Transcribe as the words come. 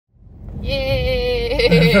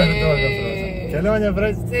Kelionė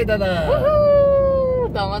prasideda.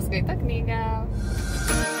 Domas skaito knygą.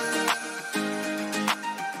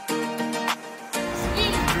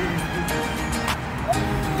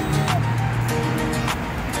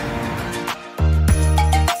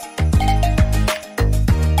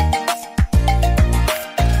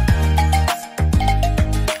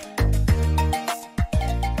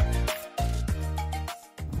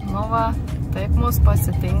 Nu va, taip mus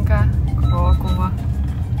pasitinka Krokuva.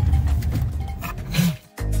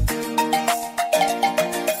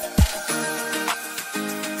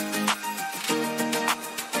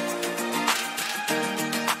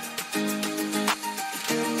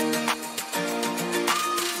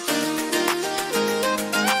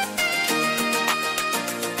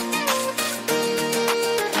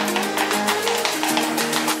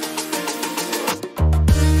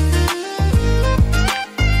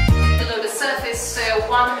 So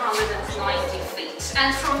 190 feet,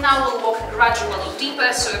 and from now we'll walk gradually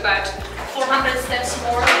deeper, so about 400 steps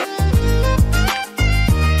more.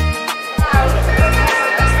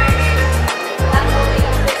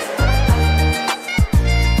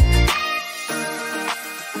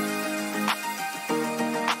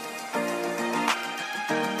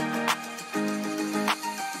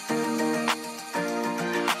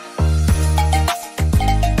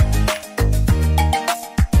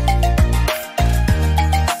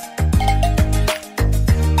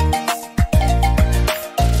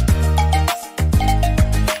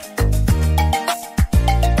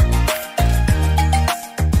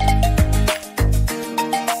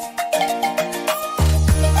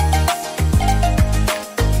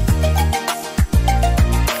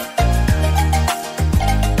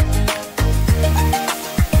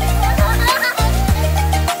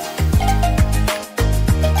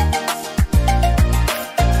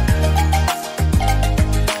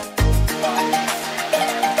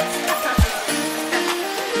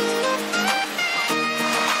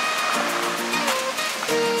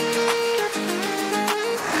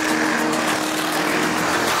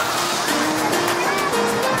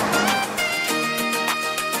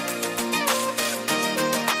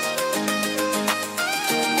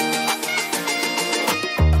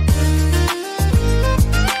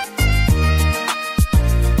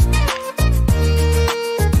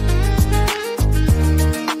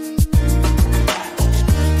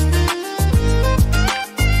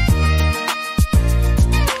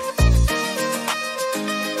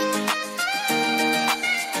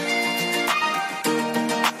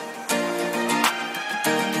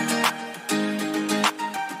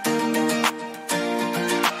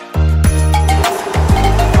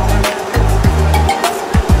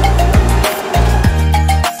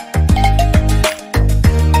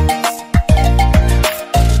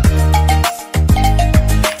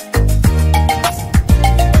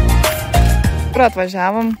 Kur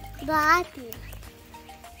atvažiavom? Latvija.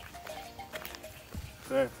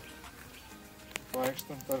 Taip.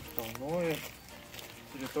 Vaikštam tarp kalnų ir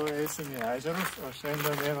rytoj eisim į ežerus, o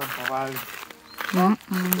šiandien einam pavalgyti.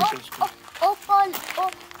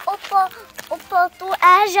 O po tų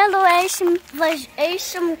ežerų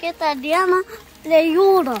eisim kitą dieną prie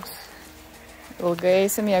jūros. Ilgai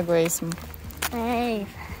eisim, jeigu eisim. Taip.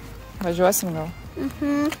 Važiuosim gal.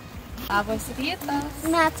 Labas rytas.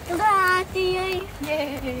 Mes Kroatijai.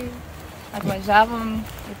 Atvažiavom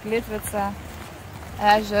į Litvicą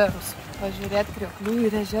ežerus, pažiūrėti krioklių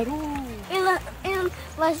ir ežerų. Ir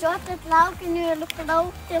važiuoti traukiniu ir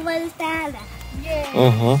plaukti valtelę.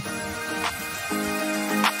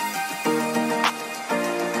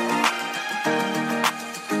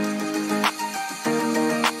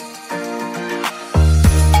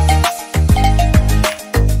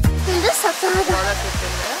 Pilis atrodo.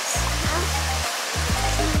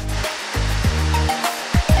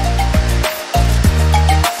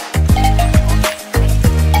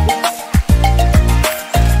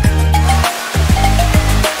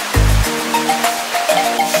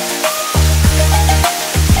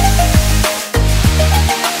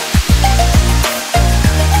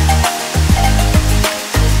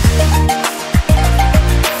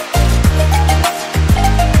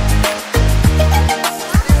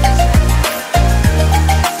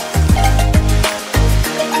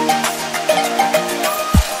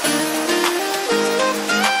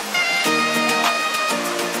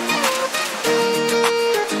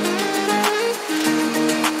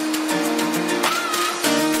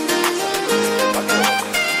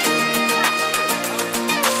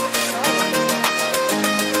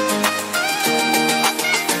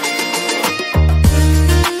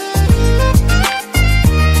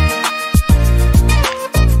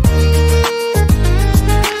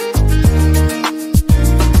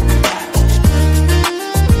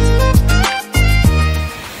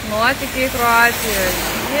 Kroatijoje.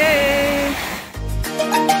 Jej!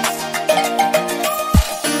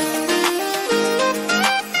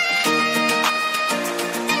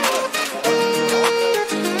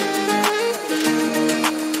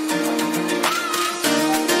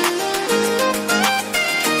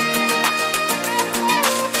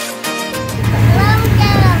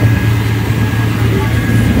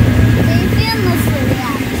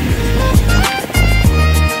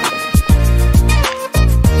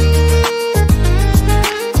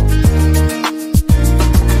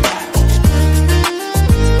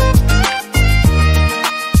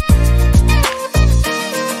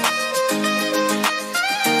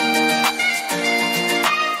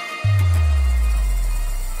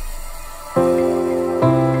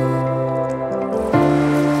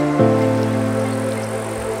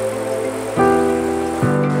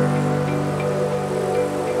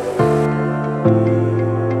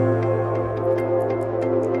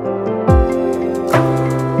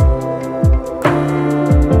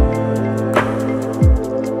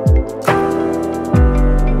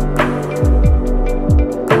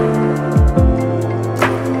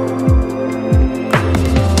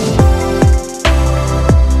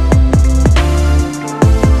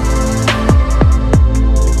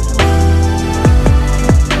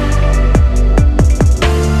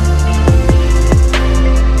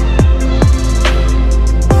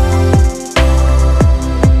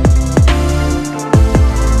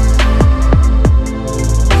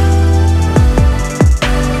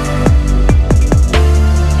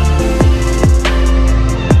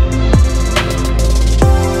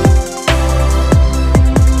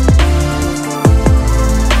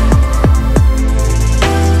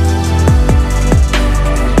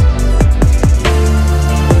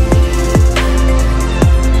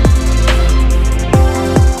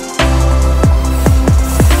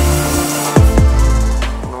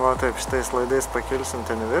 Šitais laidais pakilsim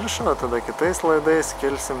ten į viršų, o tada kitais laidais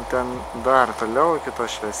kilsim ten dar toliau iki to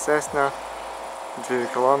šviesesnio 2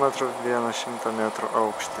 km 100 metrų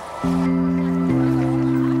aukštį.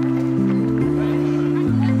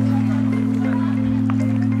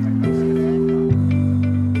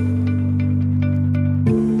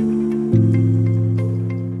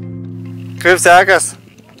 Kaip sekas?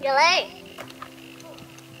 Gerai.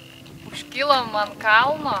 Užkilom ant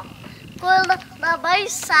kalno. Kur labai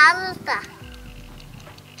šalta.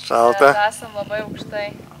 Šalta? Bet esam labai aukštai.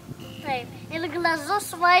 Taip. Ir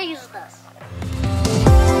gražus vaizdas.